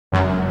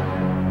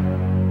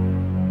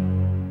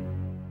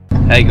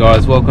Hey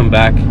guys, welcome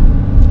back.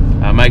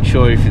 Make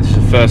sure if it's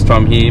the first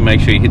time here,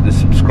 make sure you hit the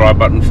subscribe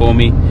button for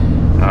me.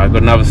 I've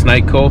got another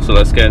snake call, so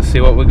let's go and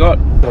see what we got.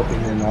 Up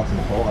in there nice and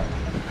high,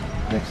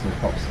 next to the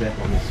top step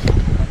on this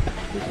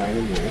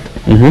main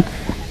wall.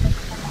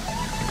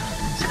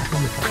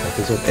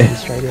 There's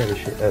straight out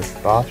of the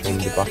bathroom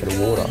with a bucket of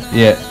water.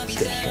 Yeah.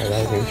 Step straight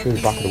over and threw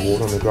the bucket of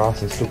water on the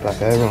grass and stood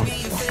back over. I'm like,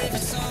 fuck,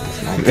 that's a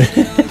snake.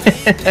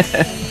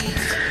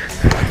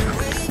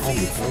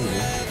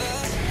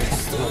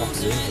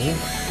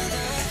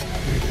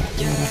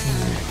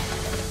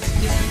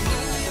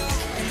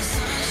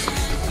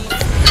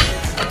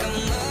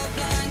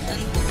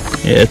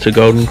 Yeah, it's a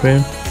golden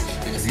crown.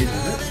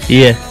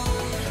 Yeah.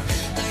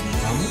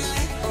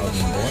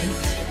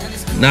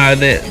 No,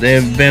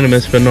 they're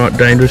venomous but not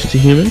dangerous to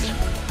humans.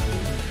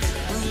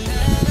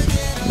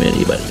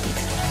 Manny buddy.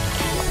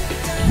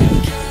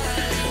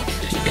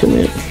 Come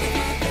in.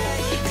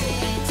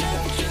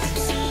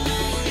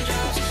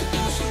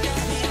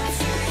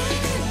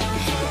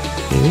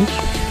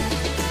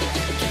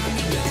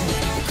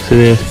 So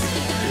they've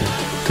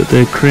got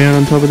their crown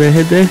on top of their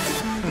head there.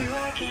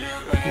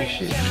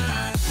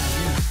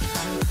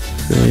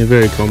 So they're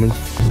very common.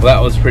 Well,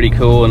 that was pretty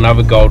cool,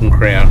 another golden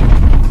crown.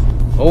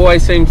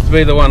 Always seems to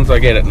be the ones I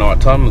get at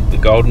night time, the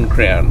golden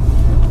crown.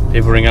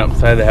 People ring up and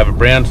say they have a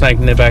brown snake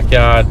in their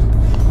backyard,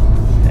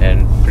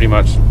 and pretty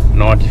much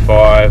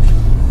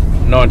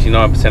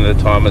 99% of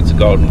the time it's a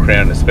golden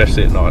crown,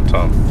 especially at night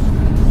time.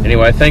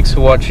 Anyway, thanks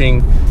for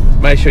watching.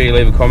 Make sure you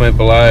leave a comment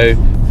below.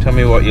 Tell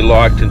me what you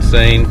liked and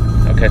seen.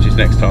 I'll catch you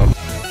next time.